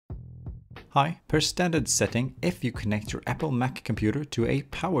Hi, per standard setting, if you connect your Apple Mac computer to a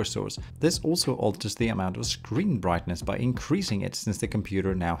power source, this also alters the amount of screen brightness by increasing it since the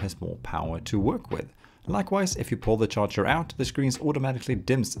computer now has more power to work with. Likewise, if you pull the charger out, the screen automatically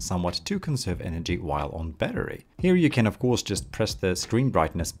dims somewhat to conserve energy while on battery. Here you can of course just press the screen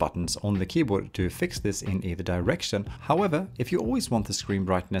brightness buttons on the keyboard to fix this in either direction. However, if you always want the screen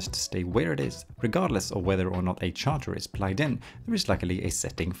brightness to stay where it is, regardless of whether or not a charger is plugged in, there is luckily a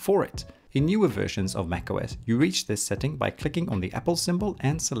setting for it. In newer versions of macOS, you reach this setting by clicking on the Apple symbol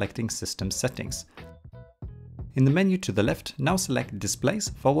and selecting System Settings. In the menu to the left, now select Displays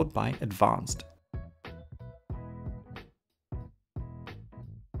followed by Advanced.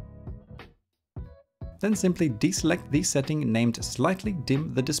 Then simply deselect the setting named Slightly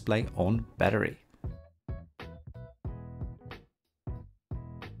Dim the Display on Battery.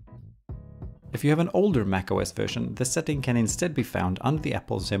 If you have an older macOS version, the setting can instead be found under the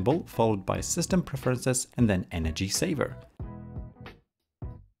Apple symbol, followed by System Preferences and then Energy Saver.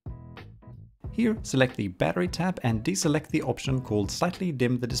 Here, select the Battery tab and deselect the option called Slightly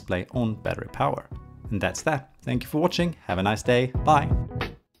Dim the Display on Battery Power. And that's that. Thank you for watching, have a nice day, bye!